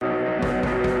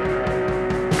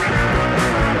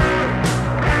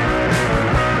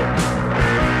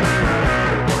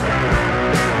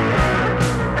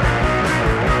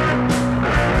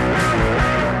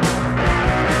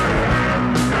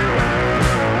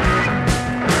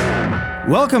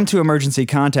Welcome to Emergency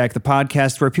Contact, the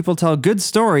podcast where people tell good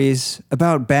stories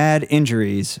about bad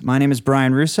injuries. My name is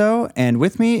Brian Russo, and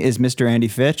with me is Mr. Andy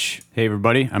Fitch. Hey,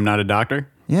 everybody. I'm not a doctor.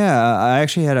 Yeah, I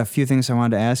actually had a few things I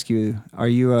wanted to ask you. Are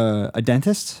you a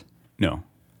dentist? No.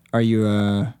 Are you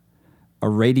a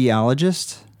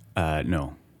radiologist?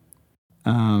 No.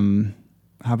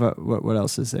 How about, what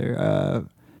else is there?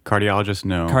 Cardiologist,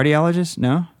 no. Cardiologist?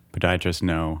 No? Podiatrist,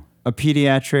 no. A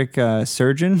pediatric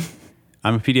surgeon?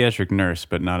 I'm a pediatric nurse,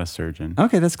 but not a surgeon.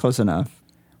 Okay, that's close enough.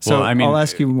 So Well, I mean, I'll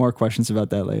ask you more questions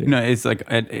about that later. No, it's like,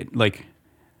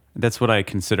 that's what I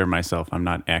consider myself. I'm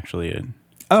not actually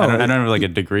Oh, I don't have like a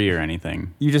degree or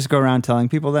anything. You just go around telling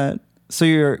people that? So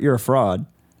you're a fraud.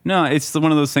 No, it's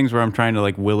one of those things where I'm trying to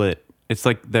like will it. It's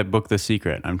like that book, The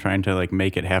Secret. I'm trying to like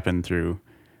make it happen through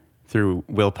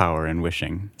willpower and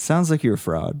wishing. Sounds like you're a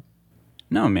fraud.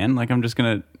 No, man. Like I'm just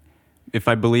gonna. If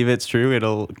I believe it's true,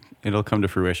 it'll come to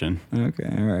fruition. Okay,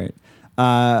 all right.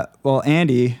 Well,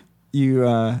 Andy, you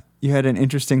had an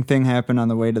interesting thing happen on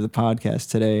the way to the podcast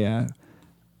today.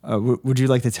 Would you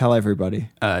like to tell everybody?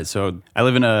 So I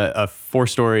live in a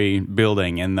 4-story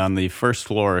building, and on the first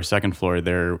floor or second floor,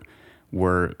 there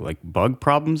were like bug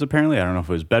problems, apparently. I don't know if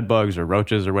it was bed bugs or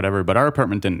roaches or whatever, but our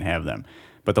apartment didn't have them.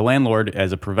 But the landlord,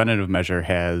 as a preventative measure,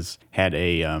 has had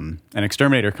an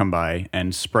exterminator come by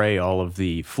and spray all of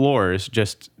the floors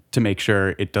just to make sure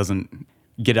it doesn't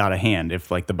get out of hand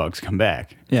if like the bugs come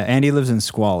back. Yeah, Andy lives in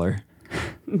squalor.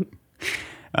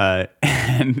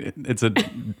 And it's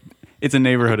a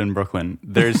neighborhood in Brooklyn.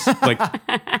 There's like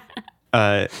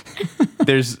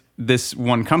there's this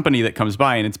one company that comes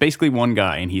by, and it's basically one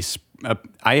guy, and he's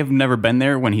I have never been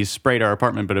there when he's sprayed our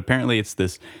apartment, but apparently it's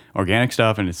this organic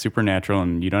stuff and it's supernatural,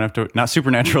 and you don't have to, not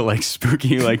supernatural like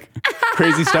spooky like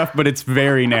crazy stuff, but it's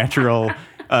very natural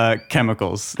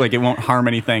chemicals. Like it won't harm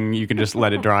anything. You can just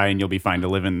let it dry and you'll be fine to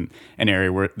live in an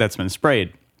area where that's been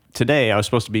sprayed. Today I was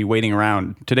supposed to be waiting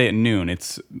around today at noon.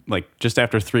 It's like just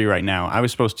after 3 right now. I was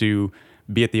supposed to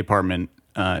be at the apartment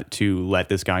to let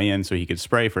this guy in so he could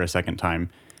spray for a second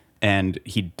time. And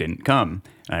he didn't come.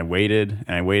 And I waited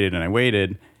and I waited and I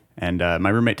waited. And my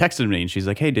roommate texted me and she's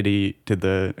like, "Hey, did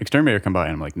the exterminator come by?"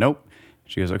 And I'm like, "Nope."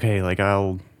 She goes, "Okay, like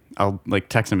I'll like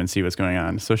text him and see what's going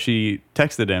on." So she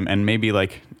texted him, and maybe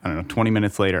like, I don't know, 20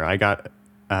 minutes later, I got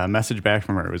a message back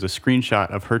from her. It was a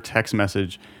screenshot of her text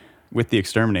message with the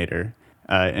exterminator.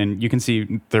 And you can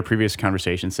see their previous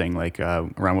conversation saying like,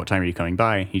 around what time are you coming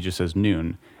by? He just says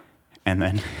noon. And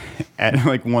then at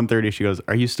like 1:30, she goes,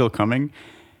 "Are you still coming?"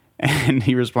 And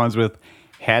he responds with,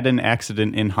 "Had an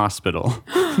accident in hospital."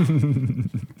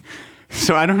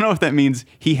 So I don't know if that means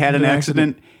he had an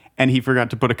accident and he forgot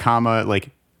to put a comma,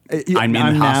 like, I'm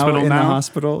in the hospital now, the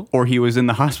hospital. or he was in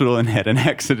the hospital and had an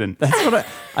accident. That's what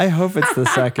I hope it's the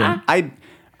second.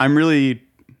 I'm really...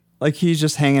 Like he's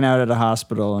just hanging out at a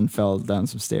hospital and fell down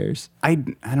some stairs. I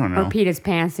don't know. Or peed his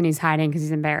pants and he's hiding because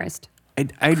he's embarrassed.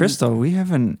 Crystal, we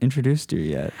haven't introduced you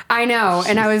yet. I know,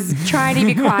 and I was trying to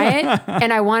be quiet,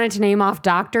 and I wanted to name off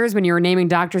doctors when you were naming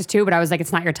doctors too, but I was like,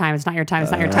 it's not your time, it's not your time,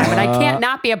 it's not your time, but I can't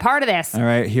not be a part of this. All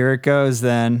right, here it goes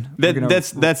then.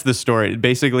 That's the story.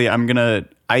 Basically, I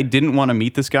didn't want to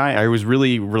meet this guy. I was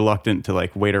really reluctant to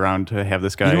like wait around to have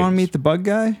this guy. You don't want to meet the bug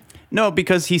guy? No,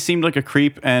 because he seemed like a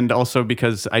creep, and also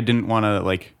because I didn't want to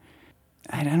like,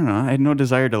 I don't know, I had no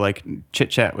desire to like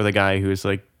chit chat with a guy who's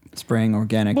like spraying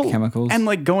organic chemicals and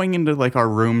like going into like our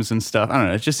rooms and stuff. I don't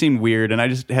know. It just seemed weird, and I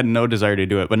just had no desire to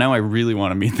do it. But now I really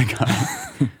want to meet the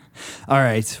guy. All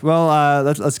right. Well,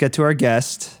 let's get to our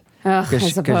guest. Ugh, I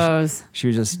suppose. She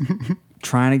was just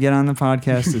trying to get on the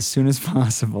podcast as soon as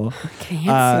possible.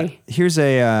 Fancy. Here's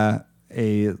a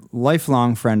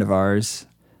lifelong friend of ours.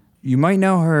 You might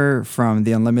know her from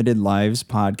the Unlimited Lives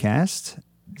podcast.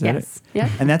 Is that Yes. it? Yeah.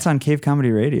 And that's on Cave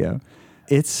Comedy Radio.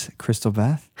 It's Crystal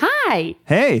Beth. Hi.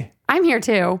 Hey. I'm here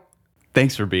too.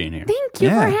 Thanks for being here. Thank you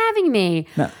for having me.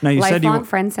 Now you said Lifelong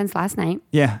friend since last night.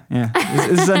 Yeah.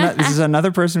 This is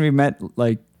another person we met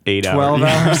like 12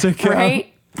 hours ago.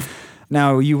 Right?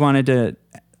 Now you wanted to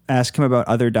ask him about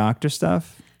other doctor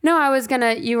stuff? No,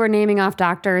 you were naming off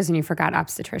doctors and you forgot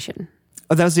obstetrician.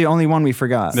 Oh, that was the only one we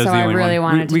forgot. So I really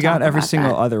wanted to We got talk every about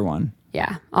single that. other one.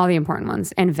 Yeah, all the important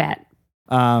ones. And vet.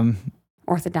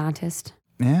 Orthodontist.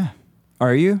 Yeah.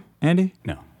 Are you, Andy?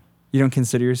 No. You don't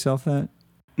consider yourself that?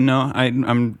 No, I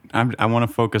want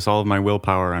to focus all of my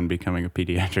willpower on becoming a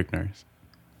pediatric nurse.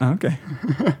 Oh, okay.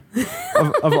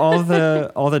 of all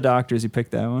the doctors, you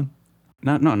picked that one?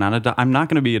 Not a doctor. I'm not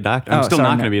going to be a doctor. I'm still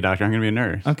not going to be a doctor. I'm going to be a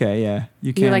nurse. Okay, yeah.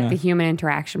 You like the human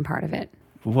interaction part of it.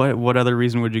 What other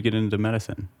reason would you get into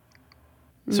medicine?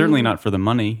 Certainly not for the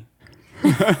money.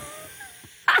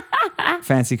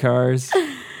 Fancy cars.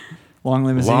 Long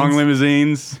limousines. Long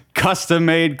limousines,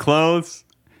 custom-made clothes,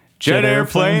 jet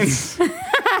airplanes.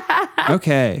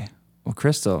 Okay. Well,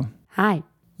 Crystal, Hi.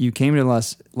 you came to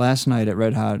us last night at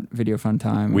Red Hot Video Fun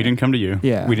Time. We didn't come to you.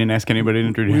 Yeah. We didn't ask anybody to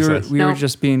introduce us. We were Nope.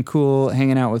 just being cool,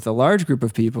 hanging out with a large group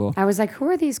of people. I was like, who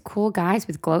are these cool guys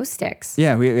with glow sticks?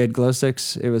 Yeah, we had glow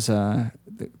sticks. It was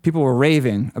people were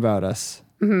raving about us.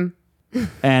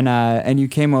 And you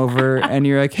came over and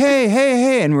you're like,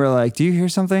 hey, and we're like, do you hear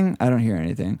something? I don't hear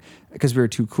anything, because we were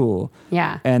too cool.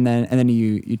 Yeah. And then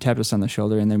you tapped us on the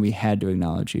shoulder, and then we had to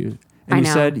acknowledge you. And I you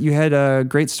know. said you had a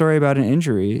great story about an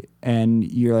injury, and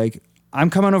you're like, I'm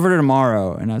coming over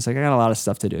tomorrow. And I was like, I got a lot of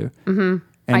stuff to do. Mm-hmm.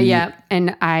 And Yeah.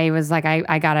 And I was like, I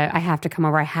have to come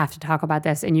over. I have to talk about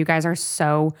this. And you guys are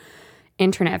so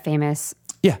internet famous.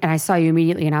 Yeah. And I saw you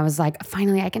immediately and I was like,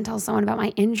 finally, I can tell someone about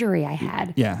my injury I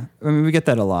had. Yeah. I mean, we get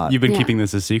that a lot. You've been Yeah. keeping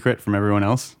this a secret from everyone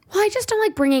else? Well, I just don't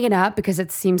like bringing it up because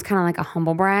it seems kind of like a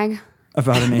humble brag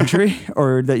About an injury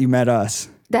or that you met us?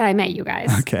 that I met you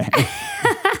guys. Okay.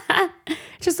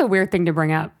 It's just a weird thing to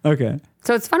bring up. Okay.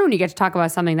 So it's fun when you get to talk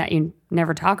about something that you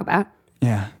never talk about.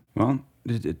 Yeah. Well,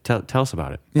 tell us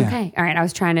about it. Yeah. Okay. All right. I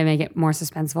was trying to make it more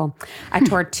suspenseful. I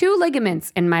tore 2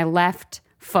 ligaments in my left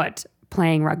foot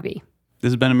playing rugby. This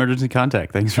has been Emergency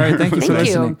Contact. Thanks for All right, thank you for Thank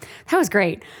listening. you. That was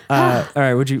great. All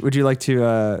right. Would you like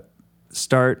to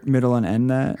start, middle, and end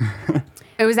that?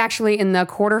 It was actually in the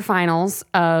quarterfinals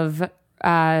of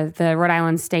the Rhode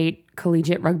Island State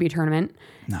Collegiate Rugby Tournament.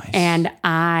 Nice. And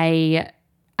I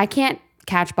can't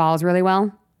catch balls really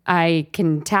well. I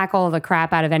can tackle the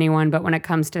crap out of anyone, but when it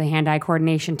comes to the hand-eye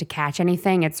coordination to catch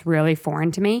anything, it's really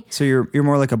foreign to me. So you're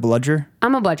more like a bludger?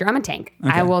 I'm a bludger. I'm a tank.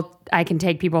 I can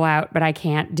take people out, but I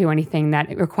can't do anything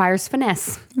that requires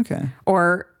finesse Okay.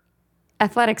 or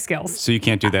athletic skills. So you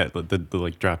can't do that, the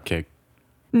like drop kick.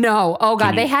 No. Oh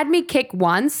God. you- They had me kick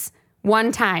one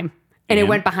time, and it And?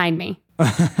 went behind me.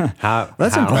 How?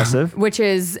 That's impressive. Which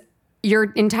is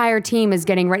your entire team is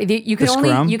getting ready. You can The only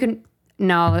scrum?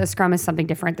 No, the scrum is something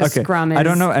different. The Okay. scrum is I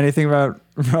don't know anything about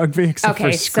rugby except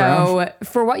Okay, for scrum. so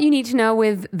for what you need to know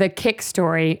with the kick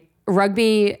story,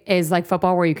 rugby is like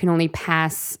football where you can only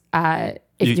pass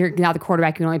if you're now the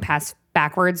quarterback, you can only pass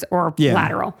backwards or Yeah.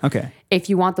 lateral. Okay. If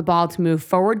you want the ball to move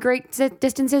forward great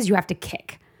distances, you have to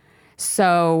kick.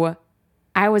 So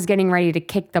I was getting ready to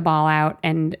kick the ball out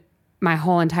and my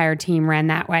whole entire team ran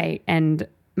that way and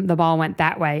the ball went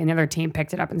that way and the other team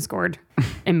picked it up and scored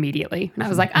immediately. And I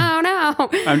was like, oh no.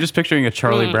 I'm just picturing a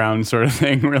Charlie Meh. Brown sort of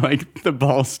thing where like the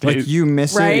ball stays. Like you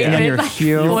miss Right? it and then it, your like,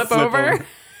 heel. flip flip over. over.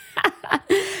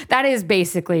 That is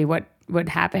basically what would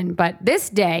happen. But this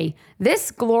day,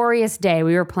 this glorious day,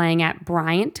 we were playing at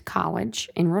Bryant College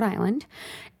in Rhode Island.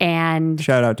 And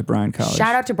Shout out to Bryan College.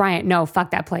 shout out to Bryant. No,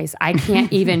 fuck that place. I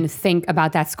can't even think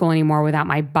about that school anymore without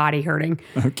my body hurting.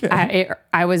 Okay.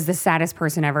 I was the saddest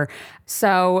person ever.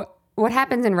 So what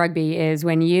happens in rugby is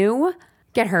when you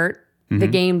get hurt, the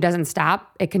game doesn't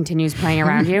stop. It continues playing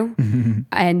around you.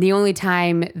 And the only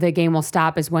time the game will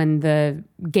stop is when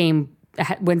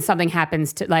when something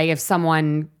happens to, like if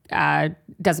someone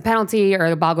does a penalty or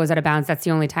the ball goes out of bounds, that's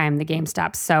the only time the game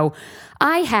stops. So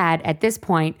I had at this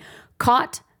point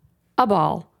caught a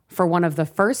ball for one of the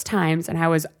first times and I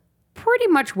was pretty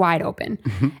much wide open.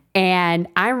 And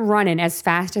I'm running as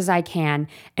fast as I can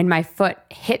and my foot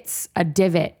hits a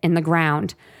divot in the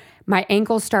ground. My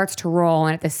ankle starts to roll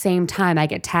and at the same time I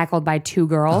get tackled by 2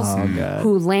 girls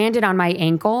who landed on my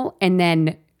ankle and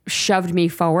then shoved me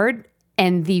forward.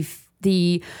 And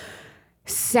the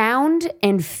sound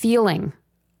and feeling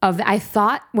of, I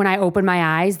thought when I opened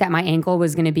my eyes that my ankle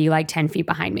was going to be like 10 feet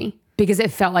behind me because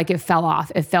it felt like it fell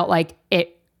off. It felt like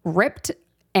it ripped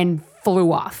and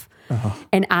flew off.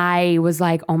 And I was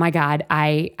like, oh my God,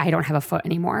 I don't have a foot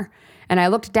anymore. And I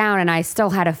looked down and I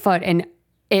still had a foot. And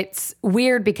it's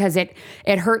weird because it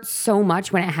hurt so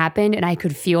much when it happened and I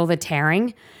could feel the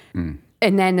tearing. And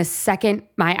then the second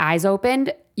my eyes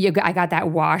opened, I got that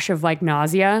wash of like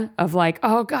nausea of like,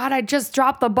 oh God, I just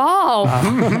dropped the ball.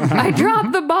 I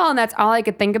dropped the ball. And that's all I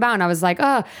could think about. And I was like,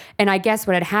 oh. And I guess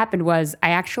what had happened was I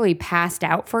actually passed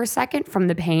out for a second from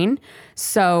the pain.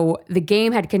 So the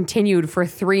game had continued for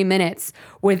 3 minutes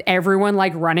with everyone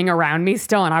like running around me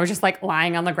still. And I was just like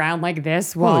lying on the ground like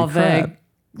this while Holy crap.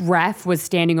 the ref was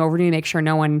standing over me to make sure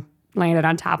no one landed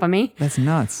on top of me. That's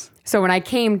nuts. So when I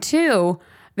came to,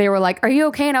 they were like, are you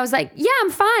okay? And I was like, yeah, I'm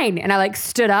fine. And I like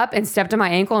stood up and stepped on my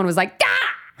ankle and was like,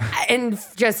 ah! And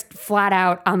just flat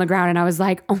out on the ground. And I was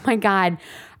like, oh my God,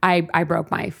 I broke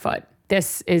my foot.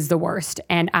 This is the worst.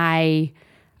 And I,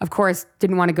 of course,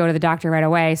 didn't want to go to the doctor right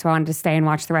away. So I wanted to stay and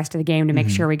watch the rest of the game to make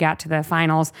sure we got to the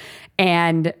finals.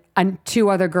 And 2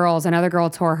 other girls, another girl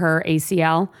tore her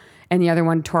ACL and the other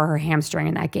one tore her hamstring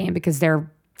in that game because their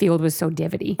field was so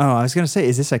divotty. Oh, I was going to say,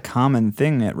 is this a common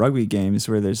thing at rugby games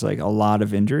where there's like a lot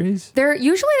of injuries?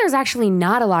 There's actually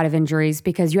not a lot of injuries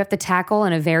because you have to tackle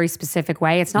in a very specific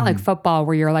way. It's not like football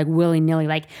where you're like willy-nilly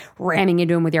like ramming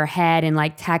into them with your head and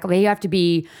like tackle. You have to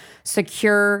be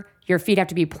secure. Your feet have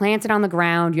to be planted on the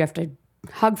ground. You have to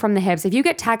hug from the hips. If you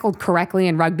get tackled correctly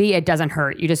in rugby, it doesn't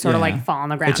hurt. You just sort of like fall on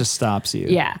the ground. It just stops you.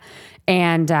 Yeah.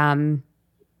 And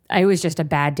it was just a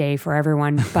bad day for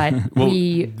everyone. But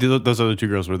those other two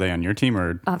girls, were they on your team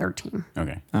or other team.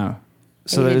 Okay. Oh.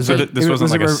 So This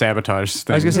wasn't like a sabotage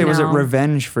thing. I was going to say, was it No.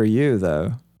 revenge for you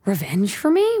though? Revenge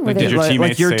for me? Were Like, they? did your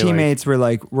teammates your say, teammates were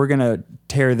like, we're going to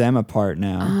tear them apart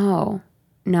now. Oh,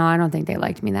 no, I don't think they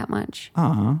liked me that much.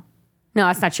 Uh-huh. No,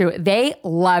 that's not true. They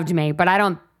loved me, but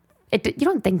you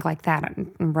don't think like that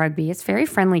in rugby. It's a very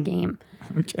friendly game.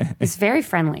 Okay. It's very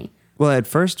friendly. Well, at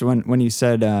first, when you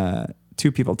said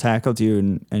two people tackled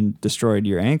you and destroyed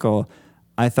your ankle,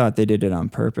 I thought they did it on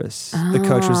purpose. The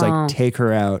coach was like, take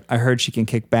her out. I heard she can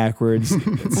kick backwards.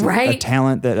 It's Right. a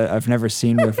talent that I've never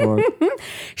seen before.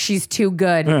 She's too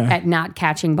good at not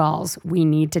catching balls. We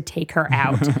need to take her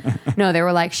out. No, they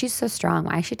were like, she's so strong.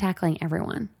 Why is she tackling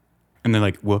everyone? And they're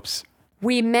like, whoops.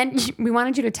 We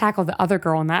wanted you to tackle the other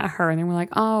girl, not her. And they were like,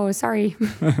 oh, sorry.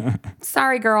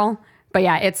 Sorry, girl. But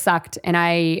yeah, it sucked. And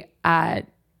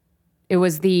it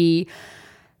was the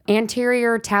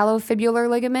anterior talofibular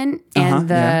ligament and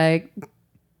the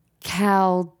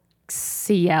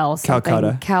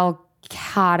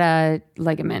Calcutta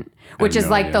ligament, which is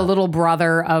no like idea. the little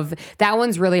brother of that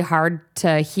one's really hard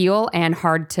to heal and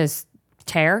hard to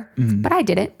tear. But I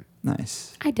did it.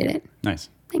 Nice. I did it. Nice.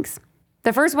 Thanks.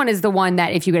 The first one is the one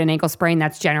that if you get an ankle sprain,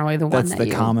 that's generally the one That's that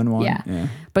the common one. Yeah.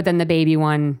 But then the baby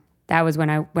one, that was when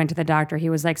I went to the doctor. He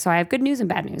was like, so I have good news and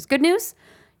bad news. Good news,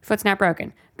 your foot's not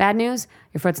broken. Bad news,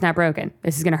 your foot's not broken.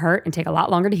 This is going to hurt and take a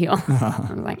lot longer to heal. I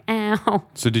was like, ow.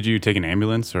 So did you take an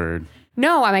ambulance or?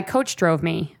 No, my coach drove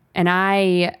me. And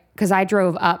because I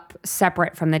drove up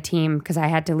separate from the team because I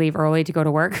had to leave early to go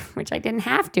to work, which I didn't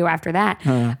have to after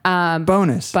that.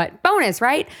 Bonus. But bonus,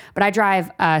 right? But I drive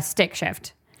a stick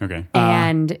shift. Okay.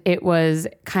 And it was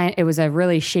a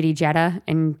really shitty Jetta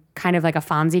and kind of like a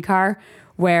Fonzie car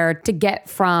where to get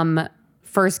from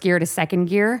first gear to second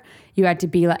gear, you had to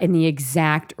be in the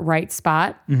exact right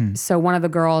spot. So one of the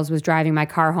girls was driving my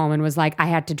car home and was like, I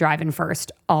had to drive in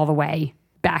first all the way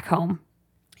back home.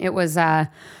 It was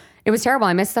terrible.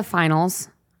 I missed the finals.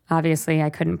 Obviously, I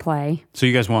couldn't play. So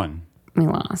you guys won. We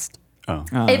lost. Oh.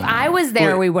 If I was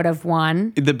there, we would have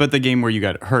won. But the game where you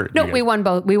got hurt. No, we won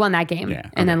both. We won that game Yeah,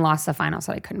 and then lost the final,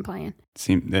 so I couldn't play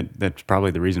in. That's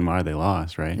probably the reason why they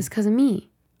lost, right? It's because of me.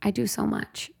 I do so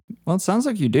much. Well, it sounds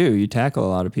like you do. You tackle a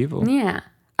lot of people. Yeah.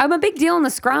 I'm a big deal in the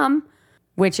scrum,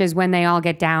 which is when they all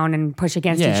get down and push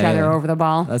against each other over the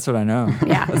ball. That's what I know.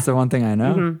 Yeah. That's the one thing I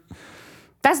know.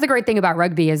 That's the great thing about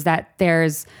rugby is that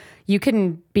you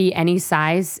can be any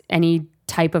size, any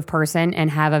type of person and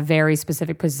have a very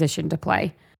specific position to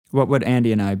play. What would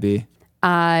Andy and I be?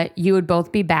 You would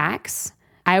both be backs.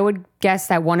 I would guess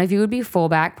that one of you would be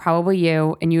fullback, probably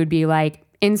you, and you would be like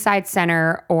inside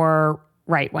center or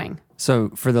right wing. So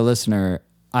for the listener,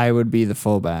 I would be the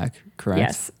fullback, correct?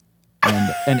 Yes.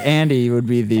 And Andy would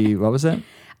be the, what was it?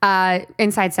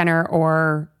 Inside center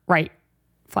or right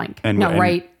flank. And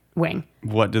right wing.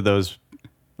 What do those,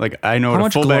 like, I know How what a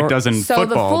much fullback does in So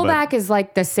football. the fullback is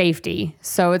like the safety.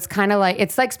 So it's kind of like,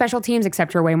 it's like special teams,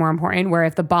 except you're way more important, where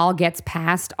if the ball gets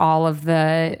past all of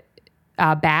the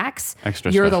backs,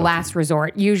 Extra you're the special last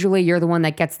resort. Usually you're the one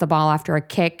that gets the ball after a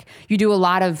kick. You do a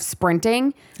lot of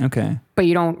sprinting, Okay. but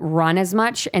you don't run as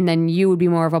much. And then you would be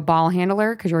more of a ball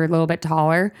handler because you're a little bit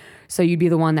taller. So you'd be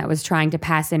the one that was trying to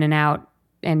pass in and out.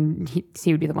 And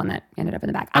he would be the one that ended up in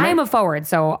the back. I'm a forward,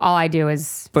 so all I do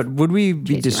is But would we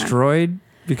be Chase you destroyed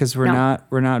because we're No.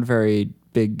 not very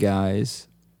big guys?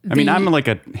 I mean, I'm like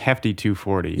a hefty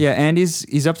 240. Yeah, Andy's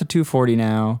he's up to 240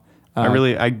 now.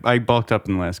 I bulked up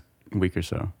in the last week or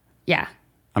so. yeah.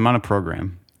 I'm on a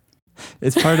program.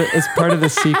 It's part of the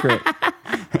secret.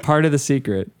 Part of the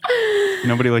secret.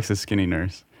 Nobody likes a skinny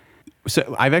nurse.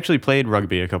 So I've actually played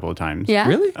rugby a couple of times. Yeah.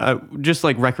 Really? Just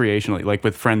like recreationally, like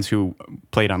with friends who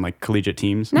played on like collegiate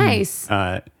teams. Nice.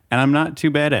 And I'm not too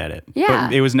bad at it. Yeah.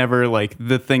 But it was never like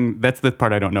the thing. That's the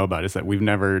part I don't know about is that we've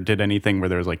never did anything where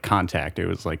there was like contact. It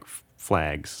was like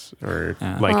flags or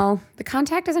like. Well, the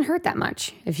contact doesn't hurt that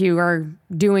much if you are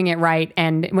doing it right.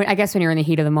 And I guess when you're in the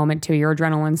heat of the moment too, your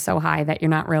adrenaline's so high that you're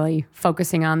not really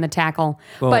focusing on the tackle.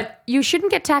 But you shouldn't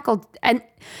get tackled. And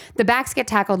the backs get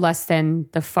tackled less than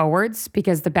the forwards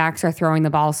because the backs are throwing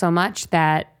the ball so much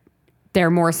that they're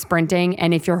more sprinting.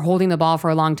 And if you're holding the ball for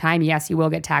a long time, yes, you will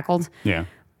get tackled. Yeah.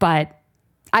 But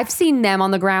I've seen them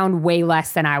on the ground way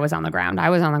less than I was on the ground. I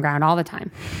was on the ground all the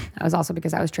time. That was also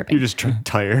because I was tripping. You're just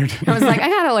tired. I was like, I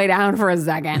gotta lay down for a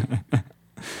second.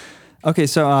 Okay,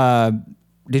 so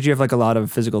did you have like a lot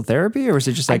of physical therapy, or was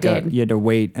it just like did. you had to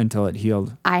wait until it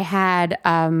healed? I had,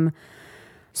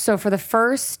 so for the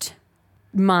first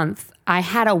month, I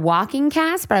had a walking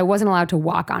cast, but I wasn't allowed to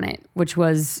walk on it, which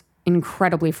was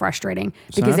incredibly frustrating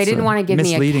because they that's didn't a want to give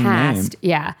me a misleading cast. name.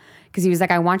 Yeah. Because he was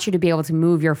like, I want you to be able to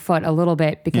move your foot a little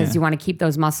bit because Yeah. you want to keep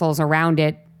those muscles around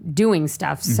it doing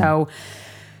stuff. Mm-hmm. So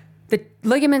the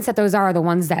ligaments that those are the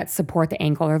ones that support the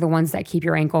ankle. They're the ones that keep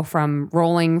your ankle from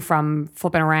rolling, from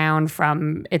flipping around,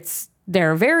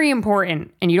 they're very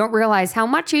important, and you don't realize how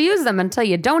much you use them until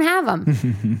you don't have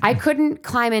them. I couldn't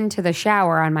climb into the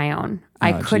shower on my own.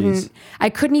 I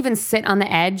couldn't even sit on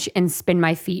the edge and spin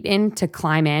my feet in to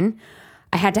climb in.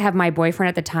 I had to have my boyfriend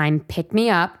at the time pick me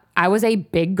up. I was a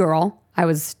big girl. I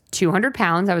was 200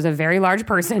 pounds. I was a very large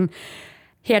person.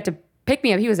 He had to pick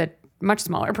me up. He was a much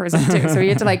smaller person too. So he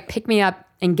had to like pick me up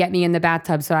and get me in the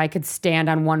bathtub so I could stand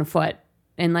on one foot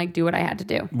and like do what I had to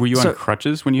do. Were you on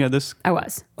crutches when you had this? I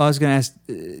was. I was gonna ask,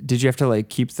 did you have to like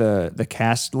keep the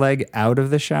cast leg out of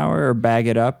the shower or bag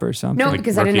it up or something? No, Like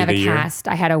because I didn't Rookie have of a the Year? cast.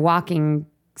 I had a walking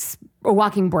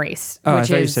brace. Oh, I which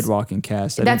thought you is, said walking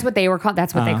cast. That's what they were called.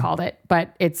 That's what they called it.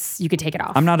 But you could take it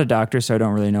off. I'm not a doctor, so I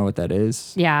don't really know what that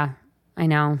is. Yeah, I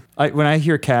know. When I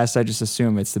hear cast, I just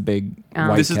assume it's the big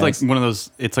white This is like cast. one of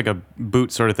those, it's like a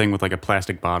boot sort of thing with like a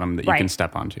plastic bottom that you Right. can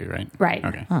step onto, right? Right.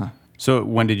 Okay. So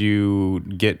when did you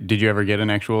ever get an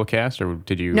actual cast, or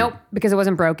did you? Nope, because it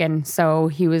wasn't broken. So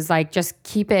he was like, just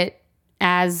keep it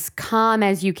as calm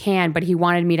as you can. But he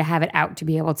wanted me to have it out to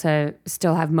be able to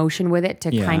still have motion with it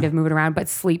to Yeah. kind of move it around. But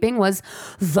sleeping was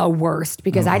the worst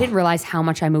because I didn't realize how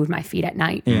much I moved my feet at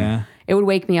night. Yeah. It would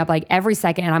wake me up like every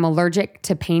second. And I'm allergic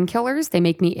to painkillers. They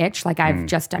make me itch like I've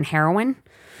just done heroin.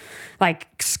 Like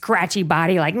scratchy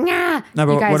body, like, nah. No,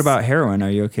 but You guys- what about heroin? Are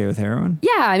you okay with heroin?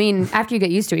 Yeah, I mean, after you get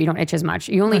used to it, you don't itch as much.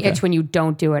 You only itch when you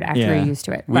don't do it after Yeah. you're used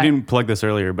to it. We But, didn't plug this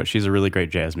earlier, but she's a really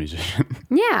great jazz musician.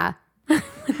 yeah. It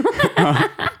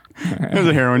was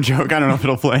a heroin joke. I don't know if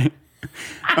it'll play.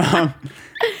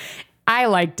 I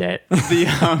liked it.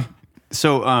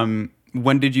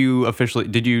 When did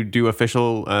you do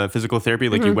official physical therapy?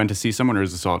 Like you went to see someone, or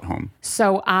is this all at home?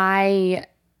 So I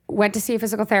went to see a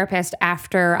physical therapist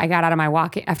after I got out of my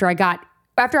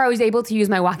after I was able to use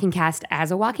my walking cast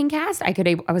as a walking cast. I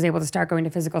was able to start going to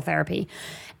physical therapy.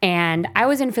 And I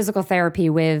was in physical therapy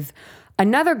with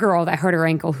another girl that hurt her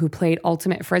ankle who played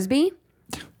ultimate frisbee.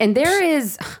 And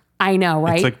I know,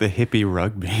 right? It's like the hippie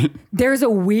rugby. There's a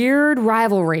weird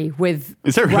rivalry with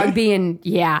Is there really? rugby, and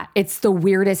yeah, it's the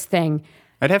weirdest thing.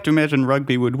 I'd have to imagine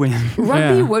rugby would win.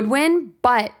 Rugby Yeah. would win,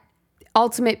 but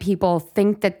ultimate people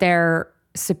think that they're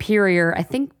superior. I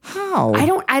think How? I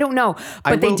don't know,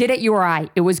 but they did at URI.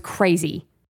 It was crazy.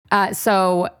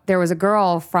 So there was a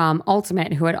girl from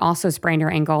Ultimate who had also sprained her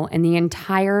ankle, and the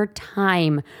entire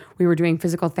time we were doing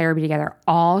physical therapy together,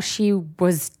 all she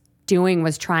was doing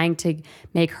was trying to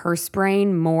make her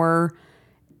sprain more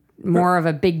of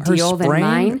a big Her deal than sprain,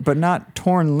 mine. but not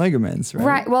torn ligaments, right?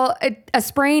 Right. Well, a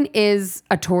sprain is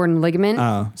a torn ligament,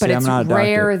 Oh, but see, I'm it's not a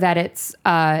rare doctor. that it's.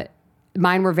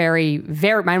 Mine were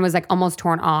mine was like almost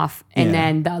torn off, and Yeah.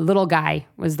 then the little guy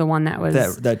was the one that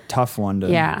was That tough one to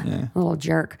yeah, a little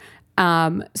jerk.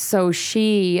 So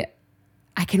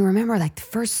I can remember like the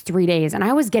first 3 days, and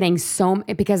I was getting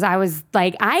because I was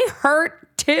like, I hurt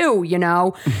too, you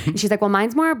know? And she's like, well,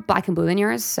 mine's more black and blue than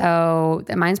yours, so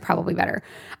mine's probably better.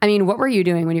 I mean, what were you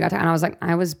doing when you got to, and I was like,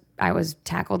 I was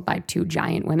tackled by two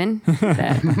giant women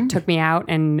that took me out,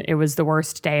 and it was the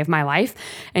worst day of my life.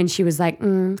 And she was like,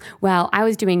 well, I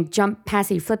was doing jump,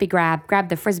 passy, flippy, grab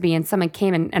the frisbee, and someone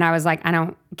came and I was like, I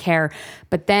don't care.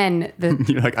 But then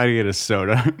You're like, I gotta get a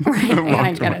soda.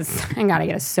 I gotta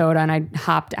get a soda, and I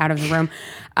hopped out of the room.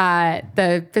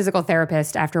 The physical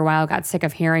therapist, after a while, got sick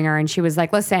of hearing her, and she was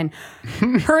like, "Listen,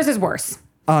 hers is worse."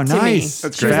 Oh, to me. nice.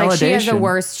 That's She was great. like, "She has the Validation.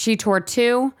 worst. She tore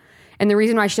 2, and the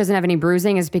reason why she doesn't have any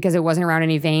bruising is because it wasn't around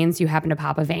any veins. You happen to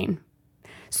pop a vein,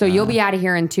 so you'll be out of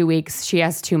here in 2 weeks." She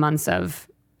has 2 months of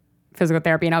physical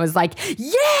therapy, and I was like,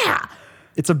 "Yeah."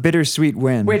 It's a bittersweet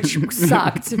win. Which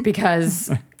sucked because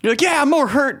You're like, yeah, I'm more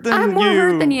hurt than you. I'm more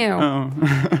hurt than you. Oh.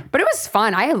 But it was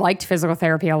fun. I liked physical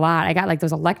therapy a lot. I got like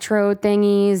those electrode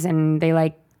thingies, and they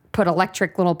like put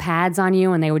electric little pads on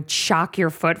you, and they would shock your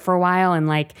foot for a while and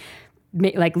like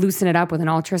loosen it up with an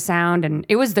ultrasound. And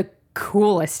it was the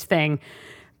coolest thing,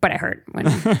 but it hurt when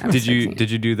I was 16.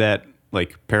 Did you do that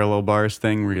like parallel bars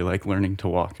thing where you're like learning to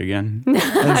walk again.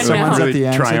 And someone's at Really the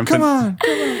end. It's like, triumphant. come on.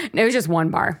 It was just one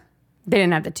bar. They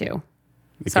didn't have the two.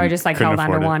 They So I couldn't- just like couldn't held on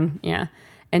to afford it. one. Yeah.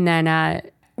 And then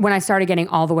when I started getting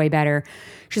all the way better,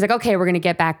 she's like, okay, we're going to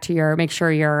get back to make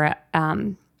sure your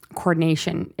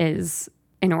coordination is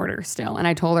in order still. And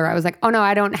I told her, I was like, oh no,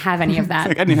 I don't have any of that.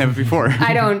 Like I didn't have it before.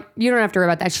 You don't have to worry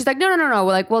about that. She's like, no.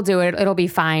 Like, we'll do it. It'll be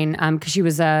fine. Cause she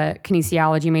was a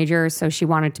kinesiology major. So she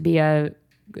wanted to be a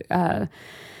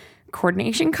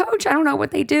coordination coach. I don't know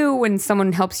what they do when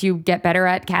someone helps you get better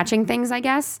at catching things, I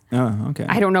guess. Oh, okay.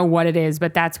 I don't know what it is,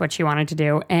 but that's what she wanted to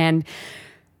do. And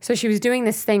so she was doing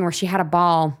this thing where she had a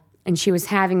ball and she was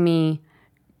having me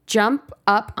jump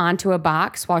up onto a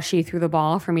box while she threw the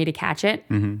ball for me to catch it.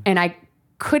 And I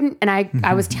couldn't, and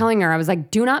I was telling her, I was like,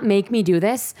 do not make me do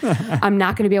this. I'm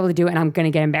not going to be able to do it and I'm going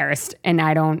to get embarrassed. And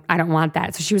I don't want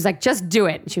that. So she was like, just do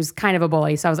it. She was kind of a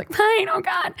bully. So I was like, fine, oh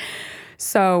God.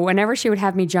 So whenever she would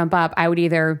have me jump up, I would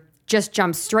either just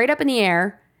jump straight up in the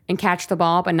air and catch the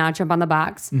ball, but not jump on the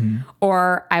box.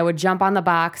 Or I would jump on the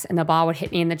box and the ball would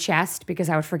hit me in the chest because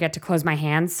I would forget to close my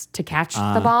hands to catch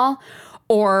the ball.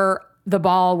 Or the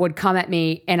ball would come at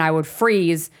me and I would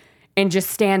freeze and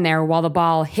just stand there while the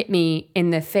ball hit me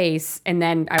in the face. And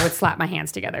then I would slap my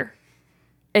hands together.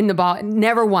 And the ball,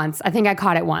 never once. I think I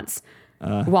caught it once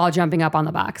while jumping up on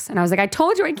the box. And I was like, I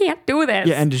told you I can't do this.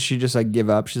 Yeah, and did she just like give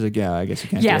up? She's like, yeah, I guess you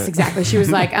can't do it. Yes, exactly. She was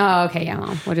like, oh, okay, yeah,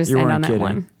 well, we'll just You end weren't on that kidding.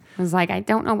 one. I was like, I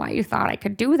don't know why you thought I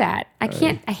could do that. I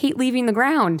can't, I hate leaving the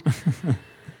ground.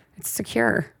 It's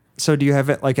secure. So do you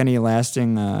have like any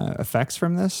lasting effects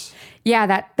from this? Yeah,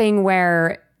 that thing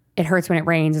where it hurts when it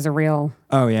rains is a real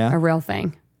Oh, yeah?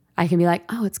 thing. I can be like,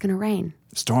 oh, it's going to rain.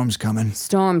 Storm's coming.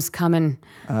 Storm's coming.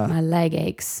 My leg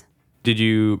aches. Did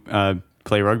you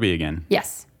play rugby again?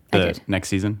 Yes, I The did. next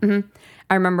season?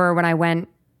 I remember when I went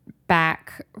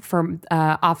back for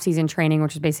off-season training,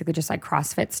 which is basically just like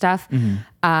CrossFit stuff.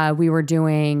 We were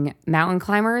doing mountain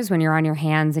climbers when you're on your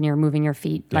hands and you're moving your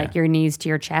feet, like your knees to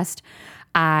your chest.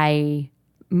 I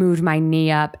moved my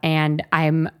knee up and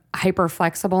I'm hyper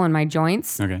flexible in my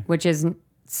joints, which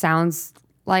sounds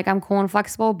like I'm cool and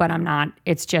flexible, but I'm not.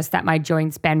 It's just that my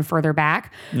joints bend further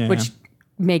back, which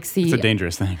makes It's a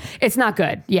dangerous thing. it's not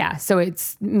good. Yeah. So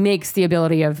it makes the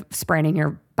ability of spraining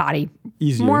your body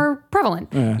Easier. more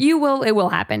prevalent. It will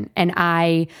happen. And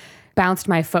I bounced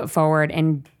my foot forward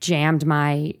and jammed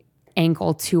my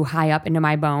ankle too high up into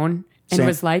my bone and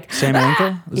was like, Same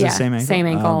ankle? Was it same ankle? Same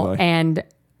ankle. Oh, boy. And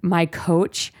my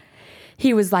coach,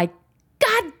 he was like,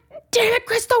 God damn it,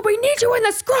 Crystal, we need you in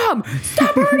the scrum.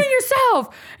 Stop hurting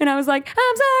yourself. And I was like,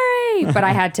 I'm sorry. But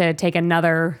I had to take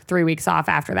another 3 weeks off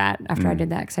after that, after I did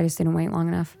that, because I just didn't wait long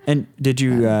enough. And did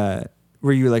you,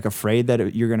 were you like afraid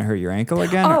that you're going to hurt your ankle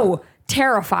again? Oh,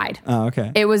 terrified. Oh,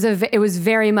 okay. It was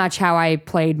very much how I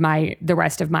played the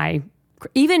rest of my,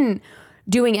 even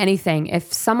doing anything.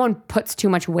 If someone puts too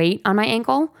much weight on my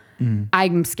ankle,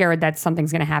 I'm scared that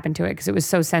something's going to happen to it because it was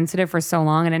so sensitive for so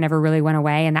long and it never really went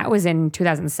away. And that was in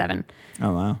 2007.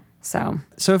 Oh, wow. So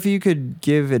if you could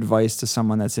give advice to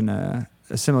someone that's in a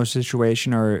similar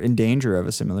situation or in danger of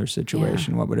a similar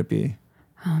situation, what would it be?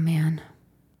 oh man,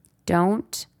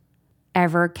 don't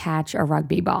ever catch a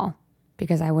rugby ball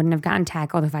because I wouldn't have gotten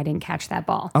tackled if I didn't catch that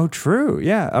ball. Oh, true.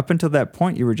 Yeah. Up until that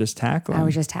point, you were just tackling. I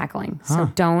was just tackling. So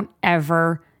don't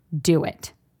ever do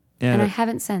it. Yeah. And I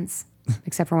haven't since,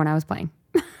 except for when I was playing.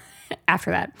 After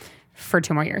that, for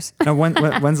 2 more years. Now,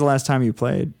 when's the last time you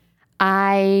played?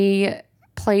 I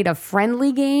played a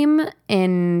friendly game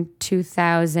in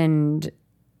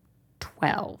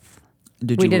 2012.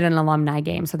 We did an alumni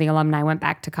game. So the alumni went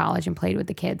back to college and played with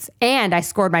the kids. And I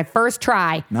scored my first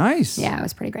try. Nice. Yeah, it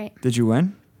was pretty great. Did you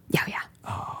win? Yeah, yeah.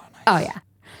 Oh, nice. Oh, yeah.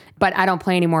 But I don't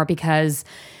play anymore because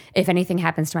if anything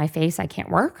happens to my face, I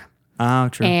can't work. Oh,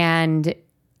 true. And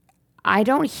I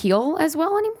don't heal as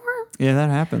well anymore. Yeah, that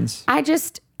happens. I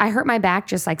hurt my back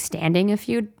just like standing a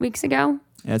few weeks ago.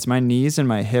 Yeah, it's my knees and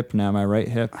my hip now, my right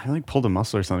hip. I like pulled a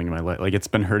muscle or something in my leg. Like it's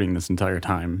been hurting this entire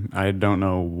time. I don't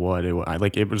know what it was.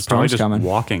 It was probably Storm's just coming.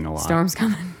 walking a lot. Storm's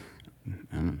coming.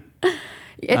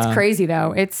 It's crazy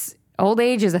though. Old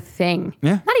age is a thing.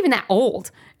 Yeah. Not even that old.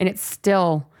 And it's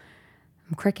still,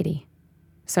 I'm crickety.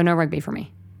 So no rugby for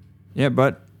me. Yeah,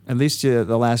 but at least the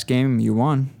last game you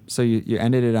won. So you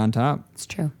ended it on top. It's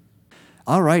true.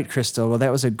 All right, Crystal. Well,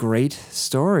 that was a great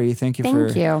story. Thank you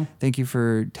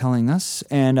for telling us.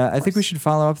 And I think we should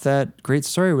follow up that great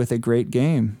story with a great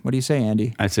game. What do you say,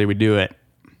 Andy? I say we do it.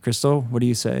 Crystal, what do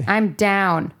you say? I'm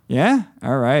down. Yeah?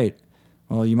 All right.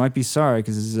 Well, you might be sorry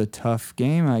because this is a tough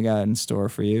game I got in store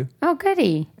for you. Oh,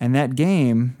 goody. And that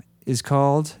game is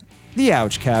called the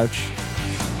Ouch Couch.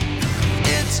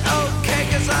 It's okay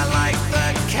 'cause I like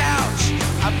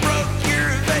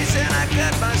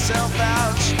myself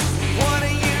out. What do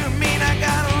you mean I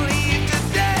gotta leave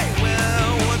today?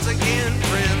 Well, once again,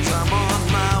 friends, I'm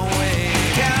on my way.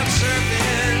 Couch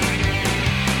surfing.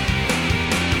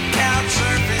 Couch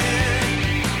surfing.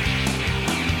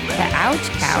 The ouch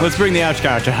couch. Let's bring the ouch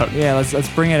couch out. Yeah, let's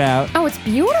bring it out. Oh, it's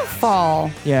beautiful.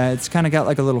 Yeah, it's kind of got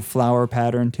like a little flower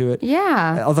pattern to it.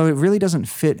 Yeah. Although it really doesn't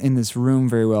fit in this room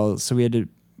very well, so we had to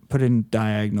put it in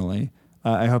diagonally.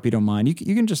 I hope you don't mind.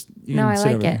 You can just No, I sit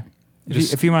like over it. there.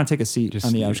 If you want to take a seat Just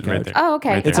on the ouch right couch. there. Oh, okay.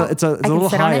 Right It's there. a I can little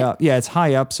sit on high it? up. Yeah, it's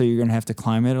high up, so you're gonna have to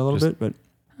climb it a little bit. But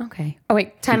Okay. Oh,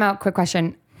 wait. Time out. Quick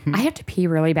question. I have to pee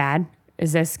really bad.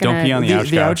 Is this going to... Don't pee on the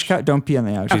ouch couch. couch. Don't pee on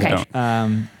the ouch Okay.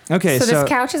 couch. Okay. So this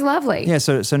couch is lovely. Yeah.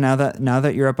 So now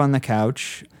that you're up on the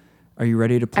couch, are you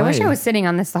ready to play? I wish I was sitting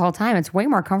on this the whole time. It's way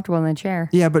more comfortable than a chair.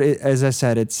 Yeah, but as I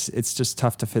said, it's just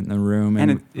tough to fit in the room,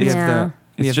 And we have Yeah.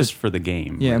 It's just for the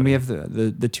game. Yeah, and really. we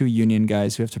have the two union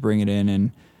guys who have to bring it in,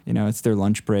 and it's their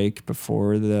lunch break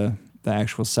before the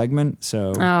actual segment.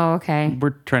 So Oh, okay.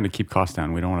 We're trying to keep costs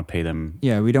down. We don't want to pay them.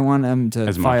 yeah, we don't want them to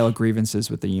As file much. grievances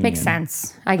with the union. Makes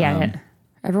sense. I get it.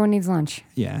 Everyone needs lunch.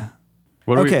 Yeah,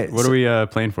 What are Okay, what are we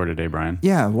playing for today, Brian?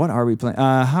 yeah. What are we playing?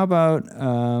 How about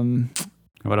How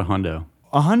about a hundo?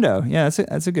 a hundo? Yeah,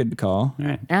 that's a good call. All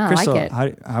right. Yeah, Crystal, I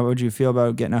like it. how would you feel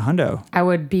about getting a hundo? I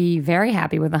would be very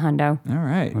happy with a hundo. All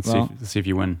right. Let's well, see if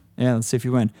you win. Yeah, let's see if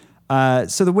you win.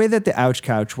 So the way that the Ouch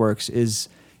Couch works is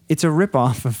it's a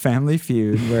ripoff of Family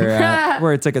Feud,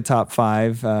 where it's like a top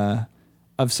 5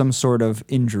 of some sort of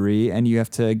injury, and you have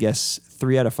to guess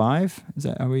 3 out of 5. Is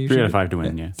that how we usually 3 out of do? 5 to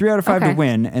win. Yeah. 3 out of 5 Okay. to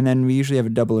win, and then we usually have a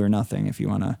double or nothing if you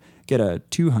want to get a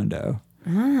 2 hundo.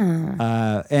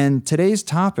 And today's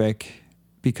topic,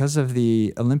 because of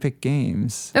the Olympic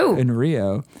Games Ooh. in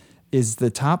Rio, is the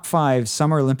top 5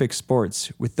 Summer Olympic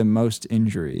sports with the most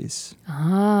injuries.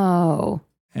 Oh,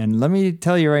 And let me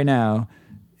tell you right now,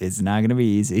 it's not going to be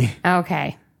easy.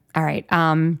 okay. All right.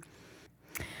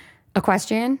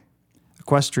 Equestrian,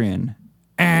 Equestrian.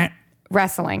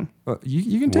 wrestling. Well,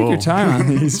 you can take Whoa. your time on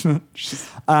these.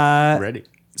 Ready.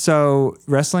 So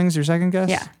wrestling's your second guess?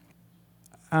 Yeah.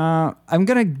 I'm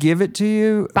going to give it to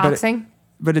you. Boxing.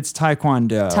 But it's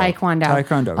Taekwondo.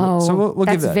 Taekwondo. Oh, So we'll give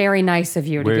that's that. very nice of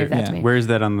you to give that to me. Where is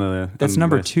that on the? That's on the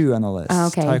number list? 2 on the list. Oh,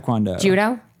 okay. Taekwondo.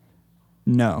 Judo.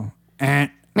 No.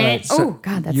 Oh,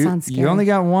 God, that sounds scary. You only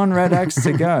got 1 red X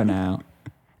to go now.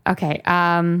 Okay.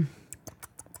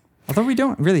 Although we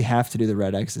don't really have to do the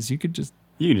red X's. You could just...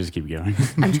 You can just keep going.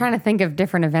 I'm trying to think of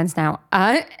different events now.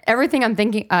 Everything I'm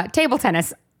thinking. Table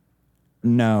tennis.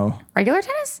 No. Regular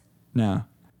tennis. No.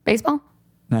 Baseball.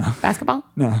 No. Basketball.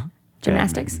 No.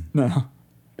 Gymnastics. No.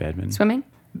 Badminton. Swimming.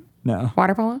 No.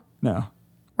 Water polo. No.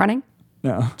 Running.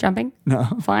 No. Jumping. No.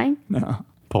 Flying. No.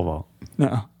 Pole vault.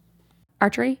 No.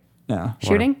 Archery. No.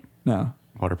 Shooting. No.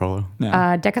 Water polo. No.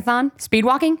 Decathon. Speed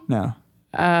walking. No.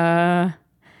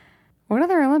 What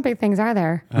other Olympic things are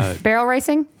there? Barrel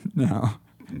racing. No.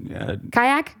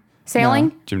 Kayak.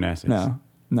 Sailing. Gymnastics. No.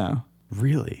 No.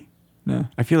 Really? No.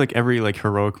 I feel like every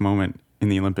heroic moment in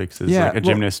the Olympics is Yeah, like a well,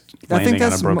 gymnast landing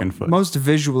on a broken foot. Most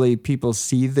visually people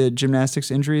see the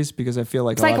gymnastics injuries because I feel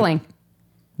like Cycling.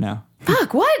 No.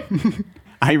 Fuck. What?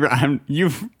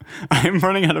 I'm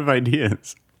running out of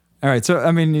ideas. All right, so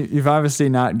I mean, you've obviously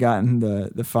not gotten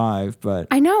the 5, but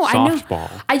I know. Softball.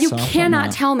 I know. You Softball, cannot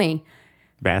no. tell me.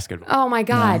 Basketball. Oh my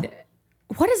God.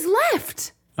 What is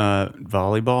left?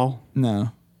 Volleyball.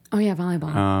 no. Oh yeah,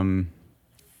 volleyball.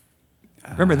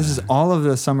 Remember, this is all of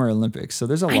the Summer Olympics, so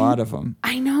there's a lot of them.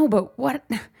 I know, but what?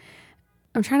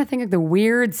 I'm trying to think of the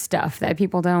weird stuff that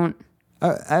people don't.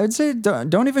 I would say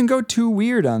don't even go too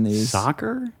weird on these.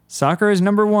 Soccer. Soccer is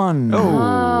number 1.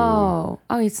 Oh,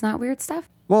 it's not weird stuff.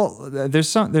 Well, there's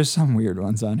some weird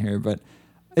ones on here, but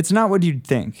it's not what you'd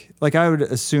think. Like I would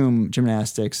assume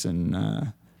gymnastics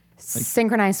and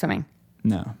Synchronized swimming.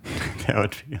 no. That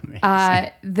would be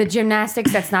amazing. The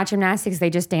gymnastics. That's not gymnastics. They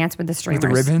just dance with the streamers. The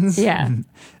ribbons? Yeah.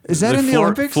 Is that in the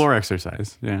Olympics? Floor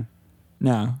exercise. Yeah.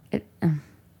 No.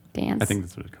 Dance. I think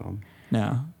that's what it's called.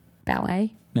 No.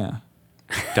 ballet. No.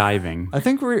 Diving. I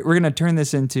think we're going to turn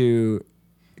this into,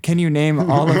 can you name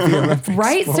all of the Olympic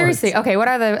Right? sports? Seriously. Okay. What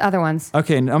are the other ones?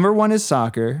 Okay, number 1 is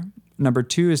soccer. Number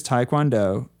 2 is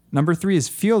taekwondo. Number 3 is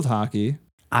field hockey.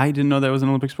 I didn't know that was an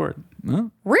Olympic sport.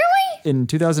 Really? In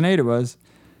 2008 it was.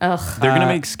 Ugh. They're going to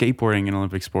make skateboarding an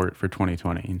Olympic sport for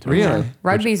 2020. Really?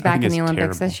 Rugby's I back think in the it's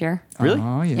Olympics terrible. this year. Really?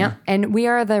 Oh, yeah. Yep. And we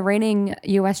are the reigning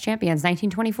U.S. champions.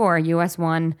 1924, U.S.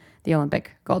 won the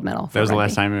Olympic gold medal. For That was the rugby.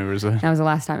 last time it was. That was the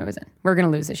last time it was in. We're going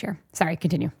to lose this year. Sorry,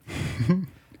 continue.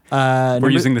 We're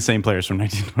using the same players from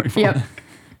 1924.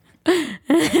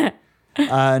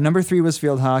 Yep. Number 3 was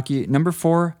field hockey. Number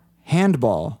 4,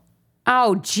 handball.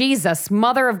 Oh, Jesus,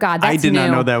 mother of God. That's I did not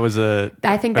new. know that was I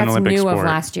think an that's Olympic new sport. of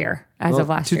last year, of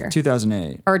last year.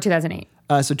 2008. Or 2008.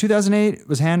 So 2008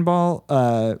 was handball,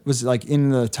 was like in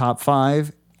the top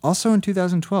 5. Also in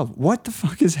 2012. What the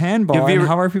fuck is handball Have you and ever-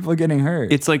 how are people getting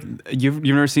hurt? It's like you've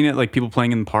never seen it, like people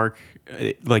playing in the park.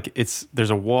 There's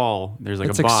a wall. There's like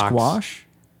it's a like box. squash.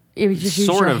 You just use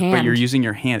Sort your of, hand. but you're using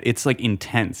your hand. It's like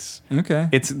intense. Okay.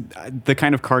 It's the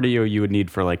kind of cardio you would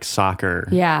need for like soccer.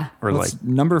 Yeah. Or Well, like it's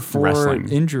number 4 wrestling.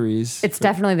 injuries. It's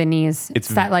definitely the knees. It's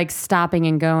that like stopping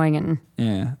and going and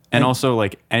yeah. and also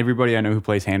like everybody I know who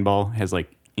plays handball has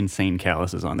like insane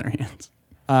calluses on their hands.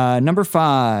 Number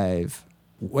 5,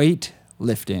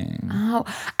 weightlifting. oh,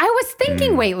 I was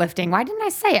thinking weightlifting. Why didn't I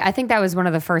say it? I think that was one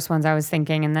of the first ones I was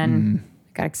thinking, and then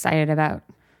got excited about.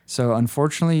 So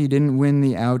unfortunately, you didn't win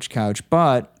the ouch couch,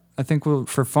 but I think we'll,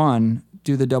 for fun,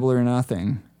 do the double or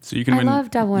nothing. So you can I win. love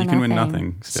double or You can win nothing.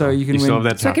 nothing. So Still. you can still win-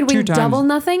 have that So I top. could 2 win times. double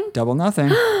nothing. Double nothing.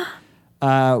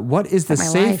 What is the my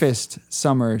life. safest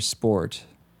summer sport?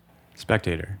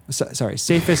 Spectator. Sorry,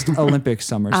 safest Olympic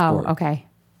summer sport. Oh, okay.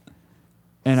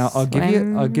 And I'll give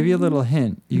you a little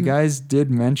hint. You guys did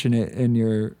mention it in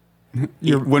your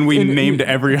When we in- named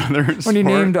every other when you sport.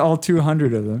 named all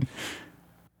 200 of them.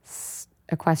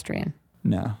 Equestrian,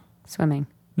 No, swimming,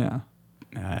 no,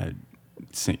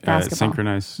 Basketball.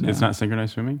 synchronized. It's not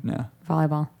synchronized swimming. no,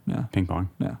 volleyball. no, Ping pong.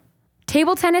 no,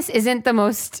 Table tennis isn't the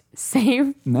most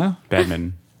safe, no,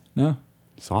 Badminton. no.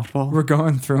 Softball. We're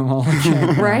going through them all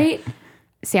again. right?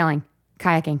 Sailing,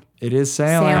 kayaking. It is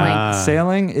sailing. Sailing.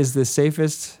 Sailing is the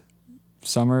safest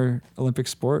summer Olympic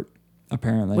sport,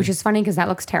 apparently. Which is funny because that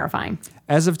looks terrifying.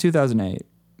 as of 2008.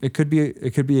 It could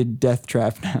be a death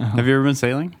trap now. Have you ever been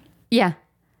sailing? Yeah.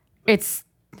 It's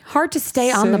hard to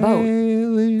stay on the boat.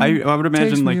 Sailing I would imagine,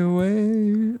 takes like- me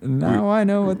away. Now I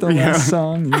know what the last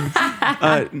song is.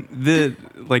 I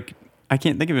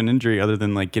can't think of an injury other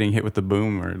than like getting hit with the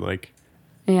boom or like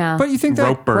Yeah. But you think that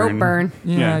rope burn. Rope burn.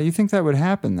 Yeah, Yeah. you think that would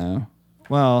happen though.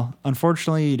 Well,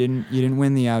 unfortunately, you didn't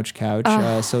win the ouch couch.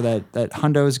 So that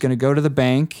hundo is going to go to the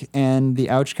bank, and the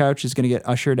ouch couch is going to get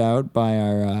ushered out by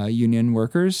our union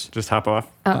workers. Just hop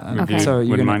off. Oh, If okay. you So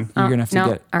you're wouldn't gonna mind. you're gonna have to no.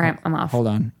 get. All right, I'm off. Hold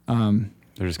on.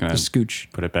 They're just gonna Just scooch.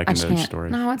 put it back I into their can't.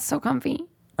 storage. No, it's so comfy. All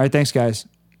right, thanks, guys.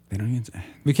 They don't even.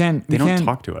 We can. They we don't can-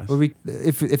 talk to us. Well,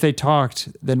 if they talked,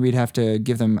 then we'd have to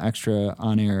give them extra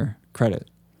on-air credit.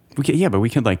 But we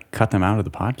could like cut them out of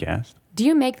the podcast. Do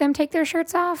you make them take their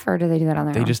shirts off or do they do that on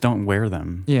their They own? just don't wear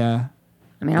them. Yeah,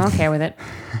 I mean, I'm okay with it.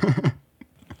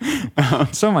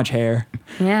 so much hair.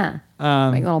 Yeah.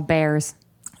 Like little bears.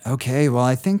 Okay, well,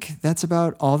 I think that's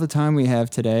about all the time we have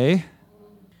today.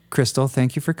 Crystal,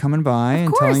 thank you for coming by and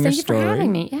Of course. telling your Thank you story. for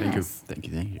having me. Thank you. Yes. Thank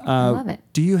you. I love it.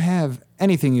 Do you have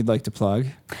anything you'd like to plug?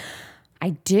 I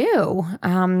do.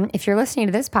 If you're listening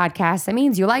to this podcast, that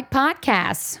means you like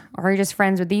podcasts or you're just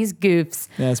friends with these goofs.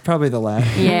 Yeah, it's probably the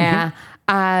last. Yeah.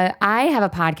 I have a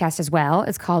podcast as well.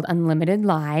 It's called Unlimited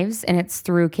Lives, and it's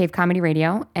through Cave Comedy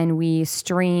Radio. And we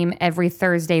stream every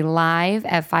Thursday live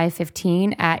at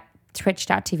 5:15 at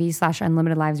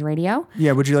twitch.tv/Unlimited Lives Radio.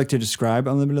 Yeah, would you like to describe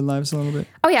Unlimited Lives a little bit?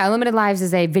 Oh, yeah. Unlimited Lives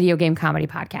is a video game comedy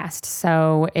podcast.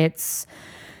 So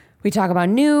we talk about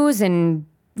news and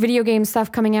video game stuff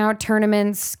coming out,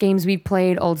 tournaments, games we've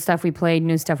played, old stuff we played,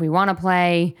 new stuff we want to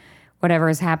play. Whatever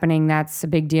is happening, that's a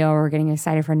big deal. We're getting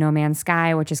excited for No Man's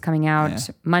Sky, which is coming out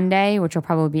Monday, which will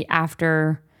probably be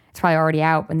after. It's probably already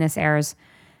out when this airs.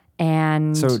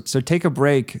 And So take a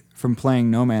break from playing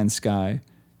No Man's Sky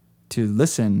to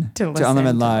listen to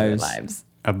Unlimited Lives.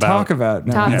 Talk about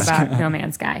No Man's Sky. No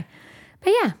Man's Sky.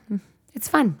 But yeah, it's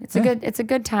fun. It's a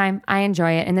good time. I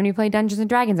enjoy it. And then we play Dungeons and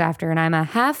Dragons after, and I'm a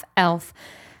half elf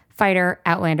fighter,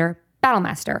 outlander,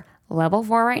 battlemaster. Level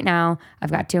 4 right now.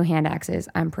 I've got 2 hand axes.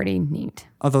 I'm pretty neat.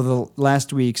 Although the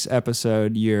last week's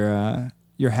episode, your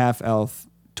half elf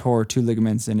tore 2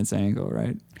 ligaments in its ankle,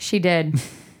 right? She did.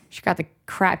 She got the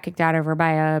crap kicked out of her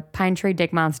by a pine tree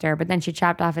dick monster, but then she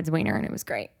chopped off its wiener and it was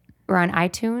great. We're on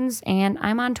iTunes and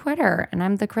I'm on Twitter and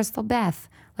I'm the Crystal Beth,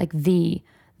 like the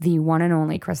one and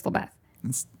only Crystal Beth.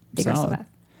 The Crystal solid. Beth.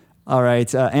 All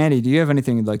right, Andy, do you have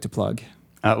anything you'd like to plug?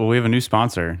 Well, we have a new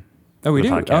sponsor. Oh, we The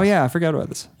do. podcast. Oh, yeah, I forgot about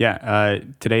this. Yeah.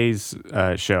 Today's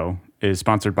show is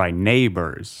sponsored by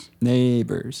Neighbors.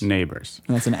 Neighbors. Neighbors.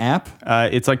 And that's an app.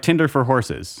 It's like Tinder for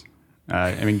horses.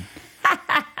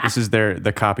 This is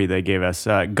the copy they gave us.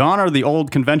 Gone are the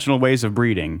old conventional ways of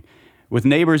breeding. With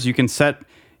Neighbors, you can set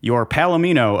your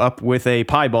palomino up with a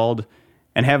piebald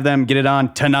and have them get it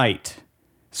on tonight.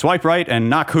 Swipe right and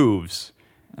knock hooves.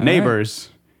 Neighbors,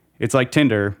 it's like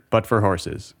Tinder, but for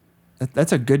horses.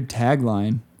 That's a good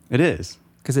tagline It is.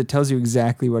 because it tells you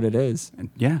exactly what it is.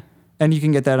 Yeah. And you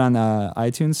can get that on the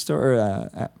iTunes store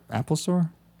or Apple Store,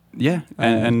 Yeah,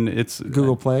 and it's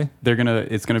Google Play.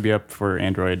 It's gonna be up for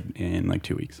Android in like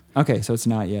 2 weeks. Okay, so it's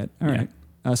not yet. All Yeah.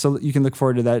 right. So you can look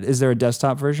forward to that. Is there a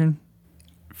desktop version?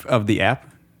 Of the app?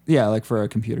 Yeah, like for a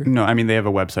computer. No, I mean they have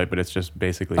a website, but it's just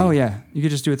basically. Oh yeah, you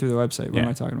could just do it through the website. What Yeah, am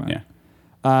I talking about?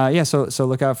 Yeah. Yeah. So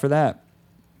look out for that.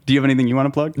 Do you have anything you want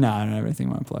to plug? No, I don't have anything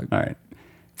I want to plug. All right.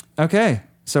 Okay,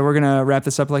 so we're gonna wrap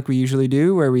this up like we usually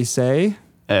do, where we say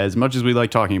As much as we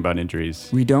like talking about injuries,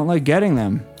 we don't like getting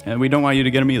them. and we don't want you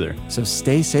to get them either. So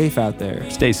stay safe out there.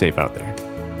 Stay safe out there.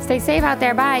 Stay safe out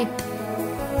there. Bye.